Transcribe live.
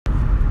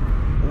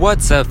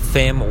What's up,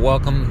 fam?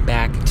 Welcome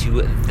back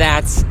to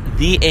That's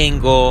the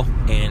Angle,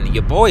 and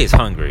your boy is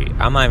hungry.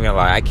 I'm not even gonna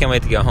lie, I can't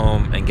wait to get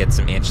home and get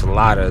some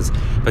enchiladas.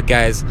 But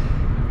guys,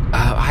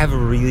 I have a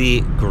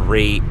really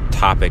great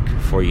topic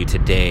for you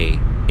today,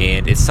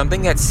 and it's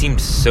something that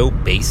seemed so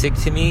basic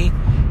to me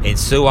and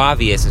so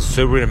obvious and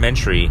so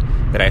rudimentary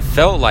that I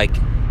felt like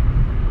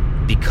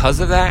because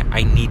of that,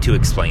 I need to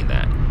explain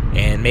that.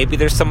 And maybe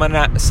there's someone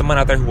out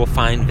there who will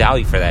find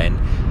value for that. And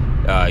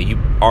you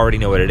already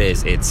know what it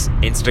is. It's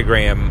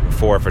Instagram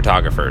for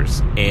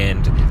photographers.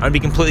 And I'm going to be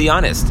completely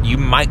honest. You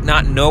might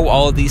not know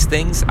all of these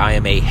things. I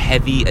am a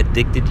heavy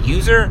addicted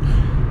user.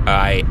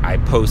 I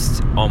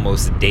post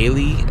almost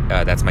daily.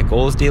 That's my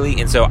goal, is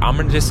daily. And so I'm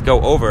going to just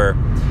go over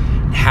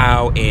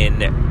how in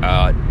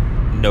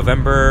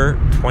November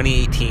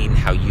 2018,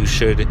 how you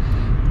should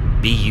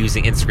be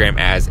using Instagram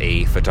as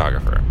a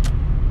photographer.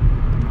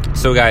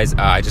 So guys,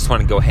 I just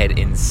want to go ahead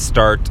and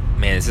start.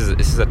 Man, this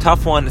is a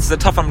tough one. I'm going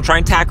to try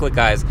and tackle it,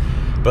 guys.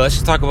 But let's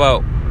just talk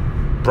about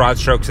broad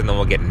strokes and then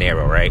we'll get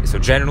narrow, right? So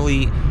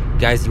generally,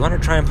 guys, you want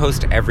to try and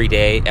post every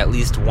day, at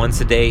least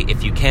once a day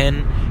if you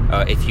can.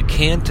 If you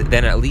can't,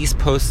 then at least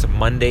post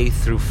Monday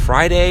through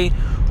Friday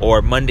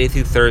or Monday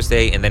through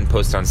Thursday and then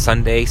post on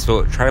Sunday.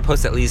 So try to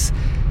post at least,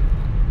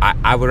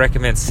 I would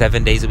recommend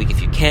 7 days a week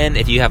if you can.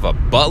 If you have a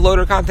buttload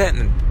of content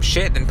and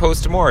shit, then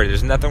post more.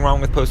 There's nothing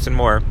wrong with posting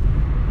more.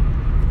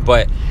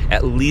 But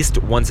at least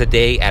once a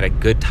day at a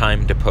good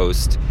time to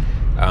post.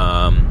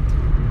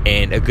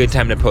 And a good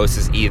time to post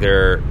is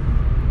either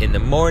in the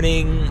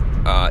morning,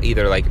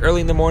 either like early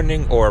in the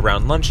morning or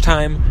around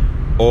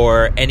lunchtime,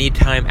 or any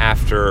time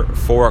after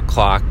 4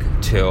 o'clock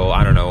till,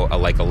 I don't know,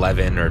 like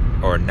 11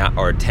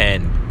 or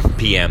 10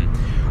 p.m.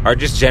 are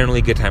just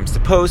generally good times to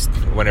post.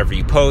 Whenever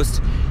you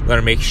post, you want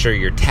to make sure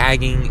you're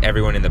tagging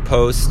everyone in the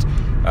post.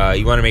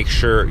 You want to make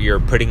sure you're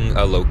putting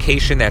a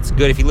location that's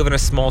good. If you live in a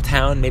small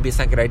town, maybe it's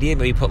not a good idea.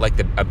 Maybe put like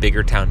a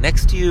bigger town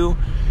next to you.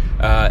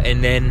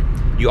 And then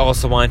you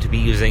also want to be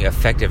using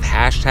effective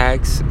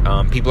hashtags.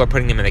 People are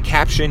putting them in the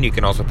caption. You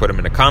can also put them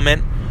in a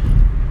comment.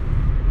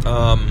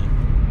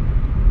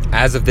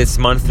 As of this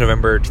month,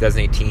 November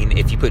 2018,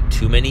 if you put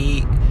too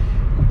many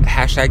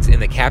hashtags in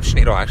the caption,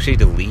 it'll actually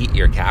delete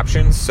your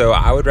captions. So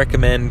I would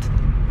recommend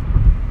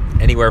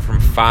anywhere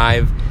from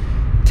 5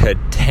 to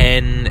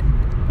 10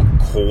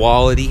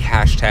 quality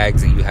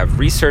hashtags that you have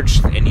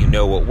researched and you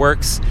know what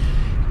works.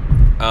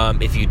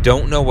 If you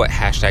don't know what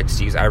hashtags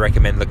to use, I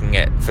recommend looking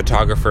at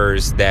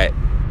photographers that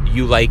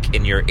you like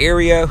in your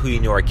area, who you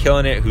know are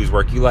killing it, whose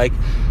work you like,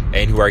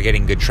 and who are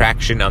getting good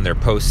traction on their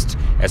post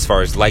as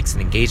far as likes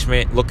and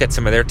engagement. Look at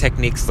some of their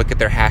techniques, look at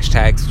their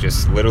hashtags,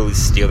 just literally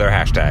steal their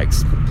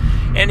hashtags.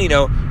 And,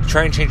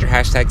 try and change your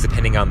hashtags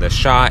depending on the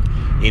shot,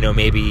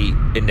 maybe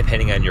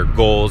depending on your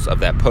goals of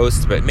that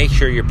post, but make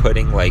sure you're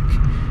putting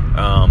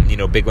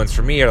big ones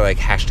for me are like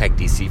hashtag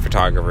DC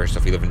photographer. So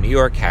if you live in New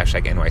York,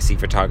 hashtag NYC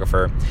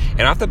photographer.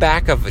 And off the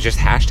back of just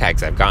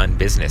hashtags, I've gotten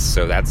business.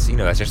 So that's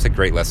just a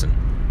great lesson.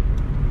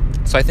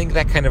 So I think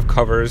that kind of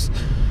covers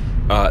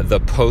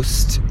the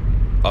post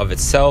of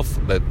itself,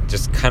 the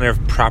just kind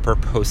of proper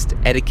post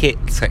etiquette,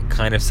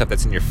 kind of stuff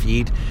that's in your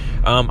feed.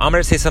 I'm going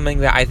to say something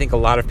that I think a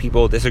lot of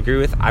people disagree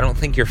with. I don't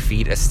think your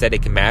feed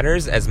aesthetic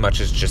matters as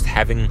much as just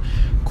having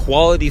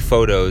quality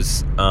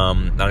photos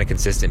on a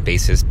consistent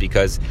basis,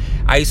 because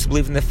I used to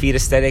believe in the feed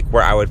aesthetic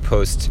where I would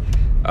post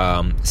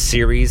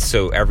series,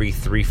 so every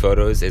 3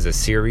 photos is a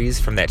series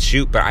from that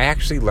shoot. But I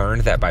actually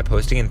learned that by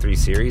posting in 3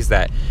 series,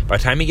 that by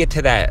the time you get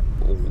to that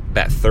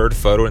third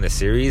photo in the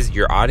series,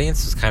 your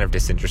audience is kind of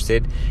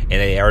disinterested and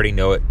they already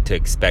know what to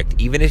expect.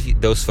 Even if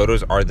those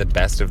photos are the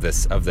best of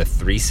the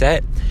 3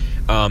 set,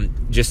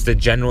 just the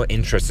general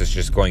interest is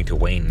just going to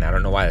wane. And I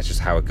don't know why, that's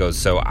just how it goes.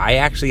 So I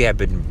actually have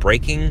been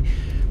breaking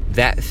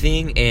that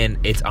thing, and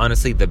it's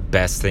honestly the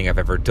best thing I've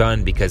ever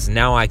done, because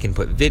now I can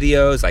put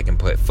videos, I can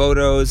put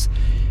photos,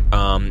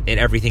 and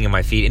everything in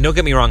my feed. And don't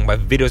get me wrong, my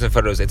videos and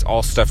photos, it's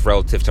all stuff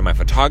relative to my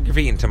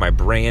photography and to my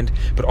brand.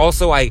 But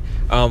also, I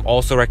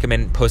also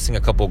recommend posting a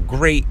couple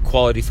great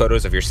quality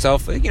photos of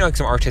yourself, like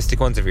some artistic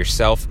ones of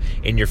yourself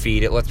in your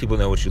feed. It lets people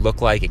know what you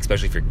look like,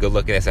 especially if you're good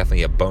looking. That's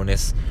definitely a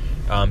bonus.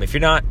 If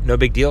you're not, no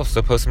big deal.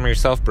 So post them of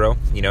yourself, bro.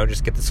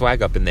 Just get the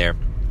swag up in there.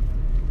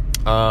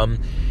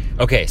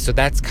 Okay, so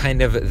that's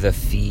kind of the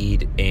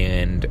feed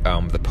and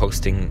the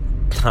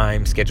posting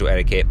time, schedule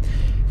etiquette.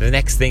 The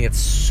next thing that's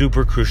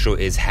super crucial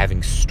is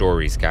having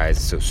stories,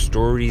 guys. So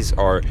stories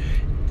are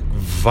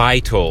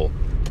vital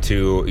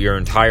to your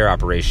entire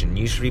operation.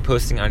 You should be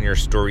posting on your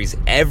stories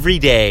every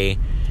day,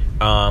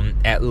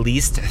 at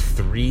least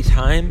 3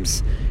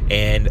 times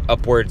and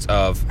upwards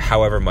of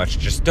however much.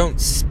 Just don't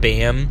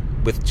spam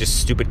with just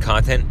stupid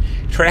content.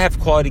 Try to have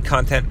quality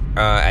content.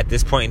 At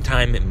this point in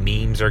time,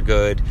 memes are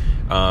good.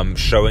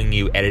 Showing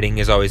you editing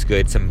is always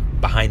good. Some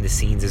behind the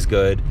scenes is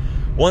good.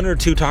 1 or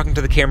 2 talking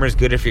to the camera is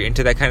good if you're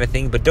into that kind of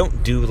thing, but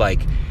don't do like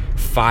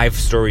 5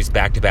 stories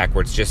back to back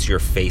where it's just your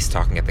face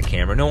talking at the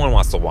camera. No one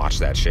wants to watch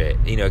that shit,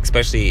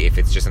 especially if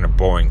it's just in a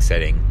boring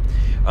setting.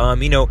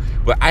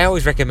 What I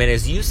always recommend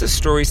is use the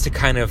stories to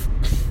kind of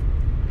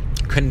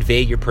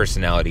convey your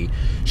personality.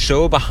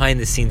 Show behind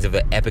the scenes of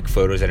the epic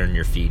photos that are in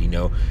your feed,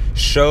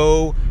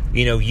 show,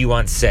 you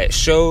on set,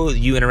 show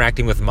you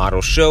interacting with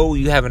models, show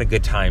you having a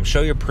good time,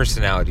 show your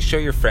personality, show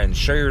your friends,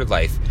 show your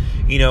life,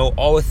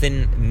 all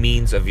within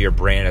means of your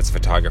brand as a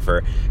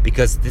photographer,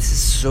 because this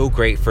is so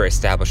great for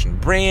establishing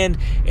brand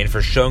and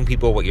for showing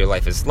people what your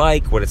life is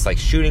like, what it's like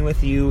shooting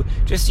with you,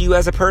 just you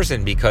as a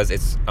person, because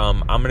it's,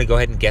 I'm going to go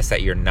ahead and guess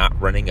that you're not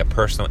running a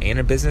personal and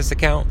a business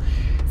account.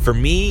 For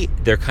me,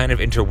 they're kind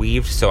of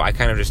interweaved, so I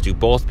kind of just do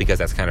both because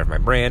that's kind of my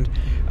brand.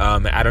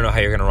 I don't know how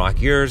you're going to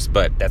rock yours,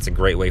 but that's a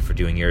great way for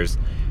doing yours.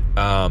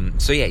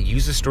 So yeah,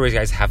 use the stories,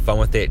 guys. Have fun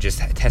with it. Just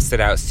test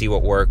it out, see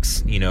what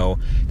works.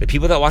 The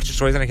people that watch the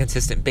stories on a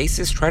consistent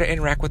basis, try to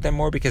interact with them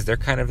more, because they're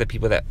kind of the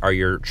people that are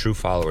your true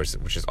followers,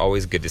 which is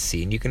always good to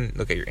see. And you can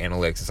look at your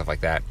analytics and stuff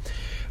like that.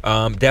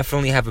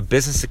 Definitely have a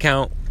business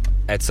account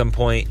at some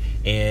point.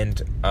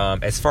 And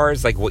as far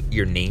as like what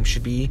your name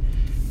should be,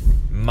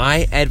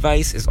 my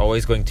advice is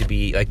always going to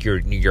be like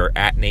your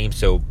at name.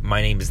 So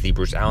my name is The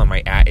Bruce Allen.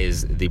 My at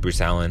is The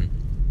Bruce Allen.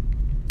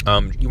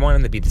 You want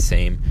them to be the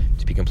same,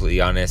 to be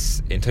completely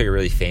honest, until you're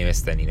really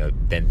famous, then,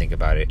 then think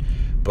about it.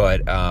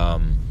 But, I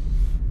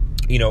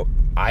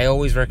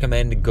always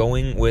recommend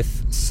going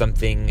with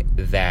something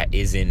that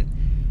isn't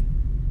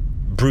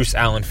Bruce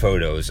Allen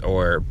Photos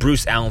or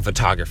Bruce Allen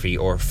Photography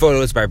or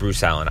Photos by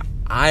Bruce Allen.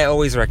 I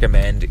always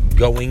recommend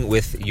going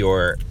with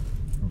your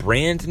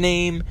brand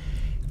name.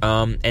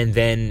 And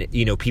then,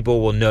 people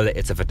will know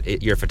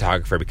that you're a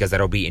photographer, because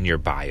that'll be in your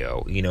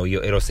bio.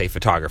 It'll say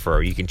photographer,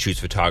 or you can choose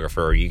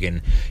photographer, or you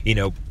can,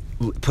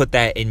 put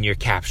that in your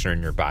caption or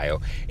in your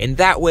bio. And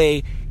that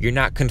way, you're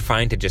not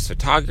confined to just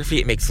photography.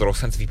 It makes a little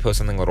sense if you post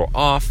something a little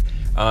off.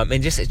 And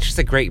it's just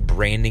a great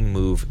branding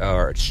move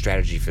or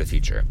strategy for the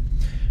future.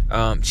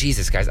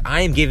 Jesus, guys,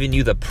 I am giving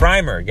you the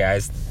primer,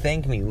 guys.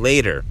 Thank me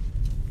later.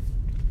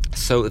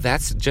 So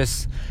that's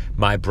just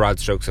my broad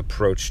strokes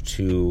approach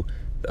to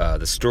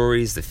the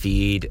stories, the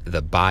feed,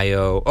 the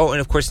bio. Oh,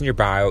 and of course in your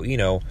bio,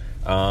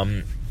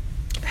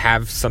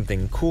 have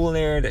something cool in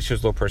there that shows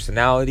a little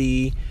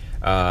personality.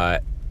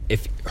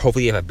 If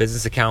hopefully you have a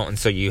business account, and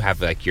so you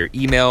have like your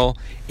email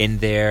in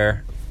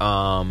there.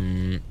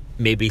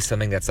 Maybe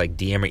something that's like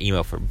DM or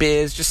email for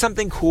biz, just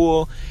something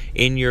cool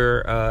in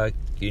your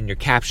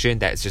caption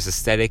that's just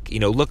aesthetic.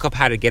 Look up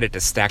how to get it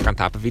to stack on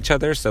top of each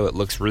other so it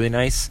looks really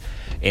nice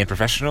and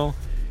professional.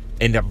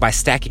 And by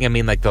stacking, I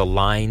mean like the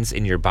lines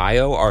in your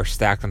bio are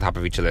stacked on top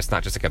of each other. It's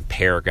not just like a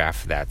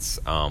paragraph that's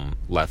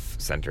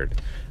left-centered.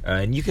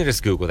 And you can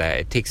just Google that.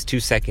 It takes 2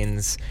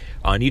 seconds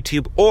on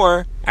YouTube.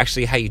 Or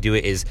actually how you do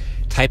it is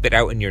type it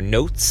out in your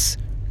notes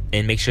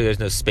and make sure there's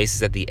no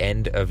spaces at the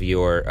end of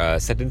your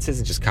sentences,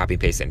 and just copy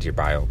and paste it into your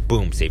bio.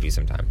 Boom, save you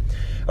some time.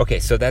 Okay,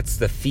 so that's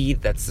the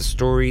feed. That's the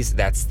stories.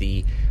 That's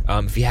the,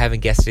 if you haven't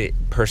guessed it,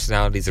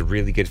 personality is a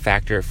really good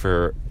factor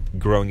for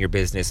growing your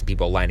business and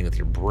people aligning with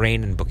your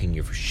brand and booking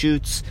you for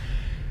shoots.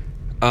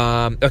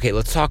 Okay,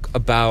 let's talk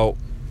about,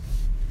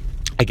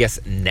 I guess,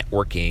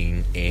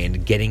 networking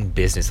and getting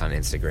business on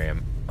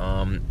Instagram.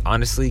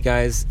 Honestly,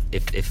 guys,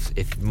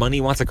 if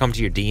money wants to come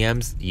to your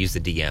DMs, use the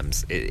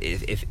DMs.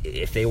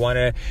 If they want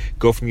to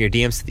go from your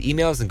DMs to the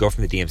emails, then go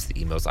from the DMs to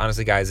the emails.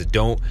 Honestly, guys,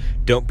 don't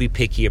be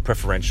picky or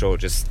preferential.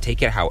 Just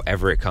take it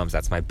however it comes.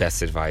 That's my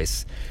best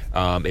advice.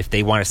 If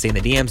they want to stay in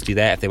the DMs, do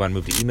that. If they want to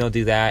move to email,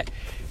 do that.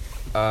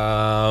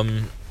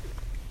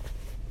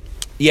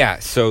 Yeah,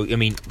 so, I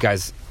mean,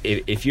 guys,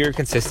 if you're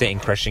consistent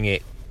and crushing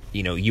it,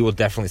 you will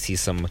definitely see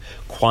some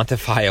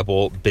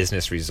quantifiable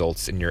business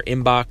results in your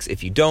inbox.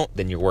 If you don't,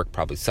 then your work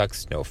probably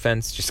sucks. No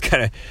offense, just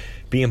kind of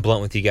being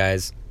blunt with you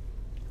guys.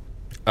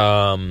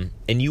 And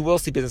you will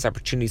see business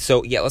opportunities.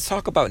 So, yeah, let's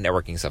talk about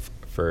networking stuff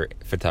for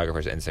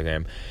photographers on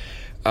Instagram.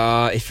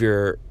 If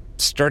you're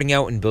starting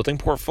out and building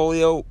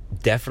portfolio,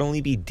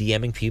 definitely be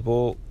DMing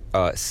people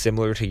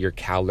similar to your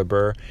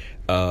caliber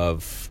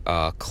of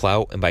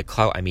clout, and by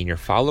clout I mean your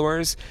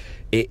followers.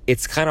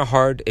 It's kind of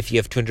hard if you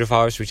have 200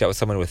 followers to reach out with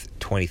someone with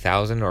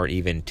 20,000 or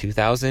even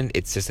 2,000.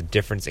 It's just a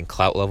difference in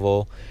clout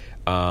level.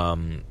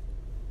 And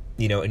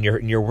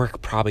your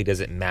work probably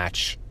doesn't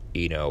match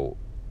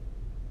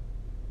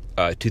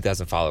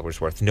 2,000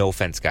 followers worth. No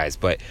offense, guys,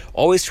 but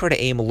always try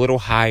to aim a little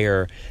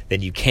higher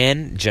than you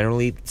can.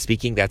 Generally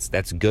speaking,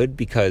 that's good,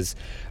 because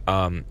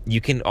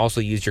you can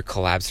also use your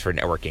collabs for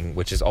networking,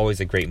 which is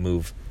always a great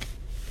move.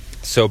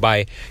 So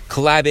by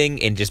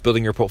collabing and just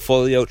building your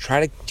portfolio,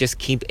 try to just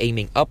keep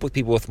aiming up with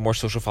people with more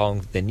social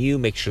following than you.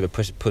 Make sure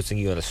they're posting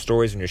you on the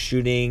stories when you're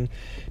shooting.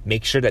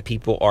 Make sure that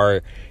people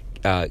are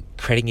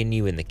crediting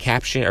you in the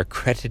caption, or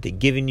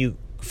giving you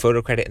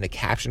photo credit in the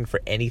caption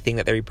for anything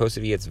that they repost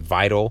of you. It's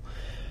vital.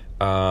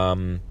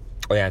 So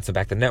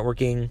back to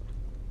networking.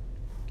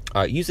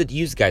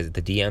 Use guys.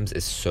 The DMs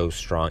is so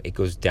strong. It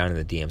goes down in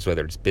the DMs,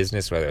 whether it's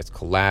business, whether it's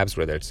collabs,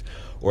 whether it's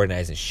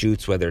organizing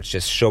shoots, whether it's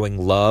just showing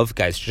love.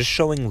 Guys, just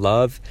showing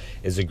love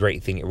is a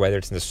great thing. Whether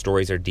it's in the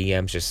stories or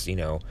DMs, just,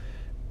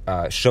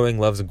 showing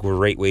love is a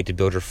great way to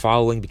build your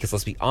following, because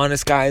let's be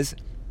honest, guys,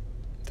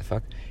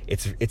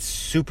 it's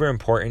super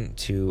important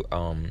to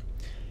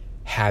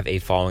have a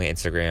following on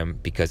Instagram,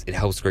 because it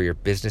helps grow your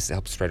business, it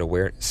helps spread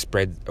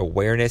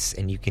awareness,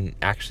 and you can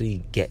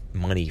actually get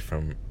money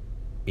from,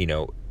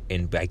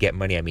 and by get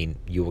money, I mean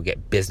you will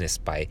get business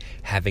by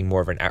having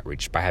more of an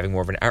outreach. By having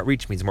more of an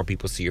outreach means more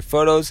people see your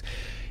photos,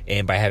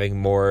 and by having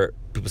more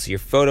people see your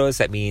photos,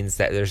 that means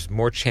that there's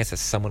more chance that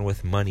someone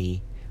with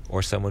money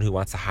or someone who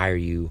wants to hire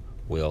you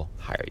will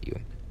hire you.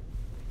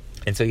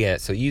 And so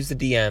use the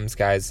DMs,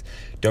 guys.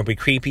 Don't be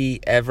creepy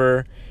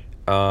ever.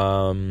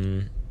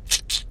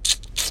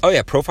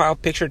 Profile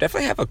picture.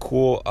 Definitely have a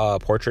cool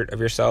portrait of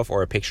yourself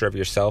or a picture of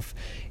yourself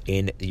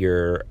in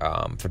your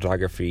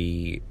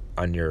photography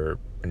on your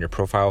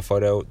profile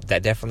photo.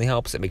 That definitely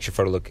helps. It makes your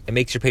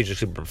page look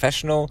super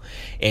professional.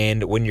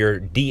 And when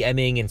you're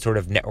DMing and sort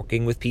of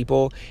networking with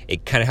people,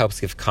 it kind of helps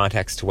give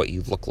context to what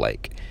you look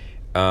like.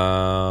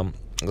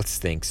 Let's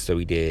think. So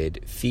we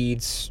did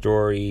feed,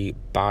 story,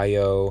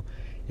 bio,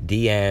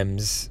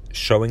 DMs,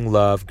 showing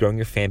love, growing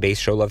your fan base,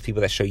 show love to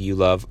people that show you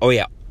love. Oh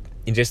yeah.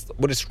 And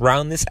we'll just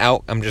round this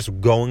out. I'm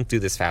just going through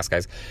this fast,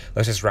 guys.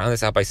 Let's just round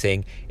this out by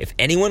saying, if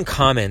anyone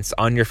comments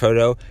on your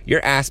photo,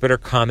 your ass better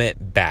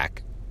comment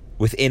back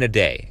within a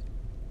day,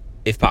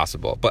 if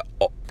possible. But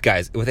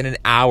guys, within an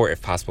hour,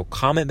 if possible.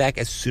 Comment back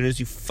as soon as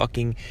you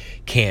fucking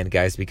can,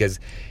 guys, because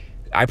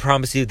I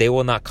promise you, they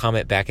will not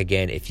comment back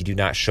again if you do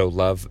not show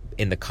love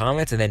in the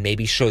comments, and then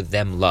maybe show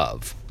them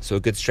love. So a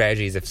good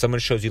strategy is, if someone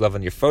shows you love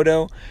on your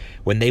photo,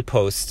 when they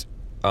post,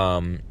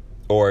 or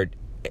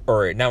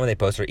not when they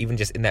post, or even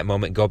just in that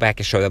moment, go back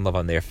and show them love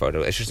on their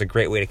photo. It's just a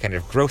great way to kind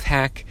of growth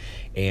hack,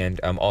 and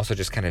also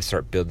just kind of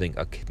start building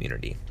a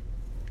community.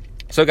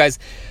 So guys,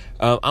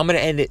 I'm going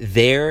to end it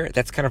there.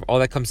 That's kind of all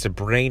that comes to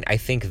brain. I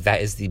think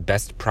that is the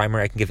best primer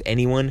I can give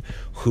anyone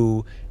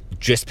who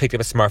just picked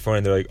up a smartphone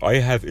and they're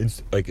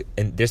like,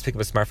 and just picked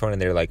up a smartphone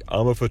and they're like,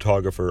 I'm a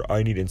photographer,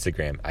 I need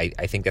Instagram.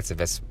 I think that's the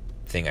best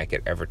thing I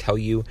could ever tell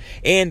you.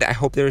 And I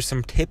hope there's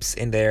some tips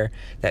in there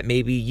that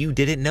maybe you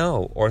didn't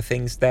know, or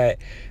things that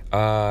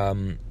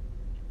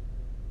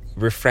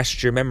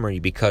refreshed your memory,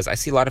 because I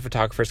see a lot of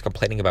photographers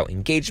complaining about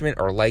engagement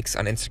or likes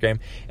on Instagram.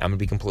 I'm gonna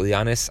be completely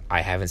honest,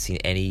 I haven't seen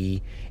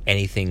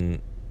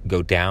anything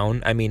go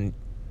down. I mean,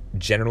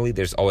 generally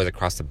there's always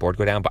across the board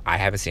go down, but I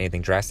haven't seen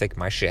anything drastic.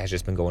 My shit has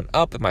just been going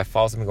up, and my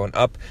follows have been going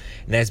up,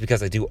 and that is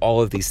because I do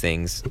all of these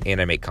things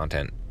and I make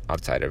content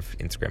outside of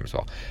Instagram as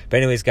well. But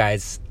anyways,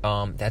 guys,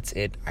 that's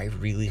it. I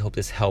really hope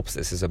this helps.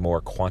 This is a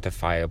more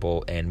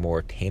quantifiable and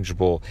more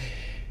tangible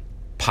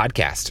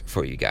podcast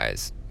for you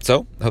guys.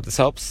 So I hope this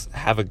helps.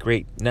 Have a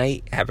great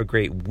night. Have a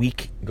great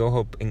week.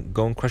 Go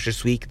and crush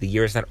this week. The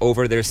year is not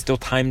over. There's still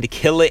time to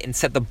kill it and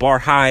set the bar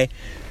high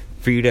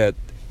for you to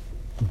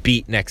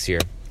beat next year.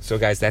 So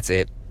guys, that's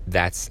it.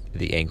 That's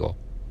The Angle.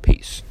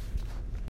 Peace.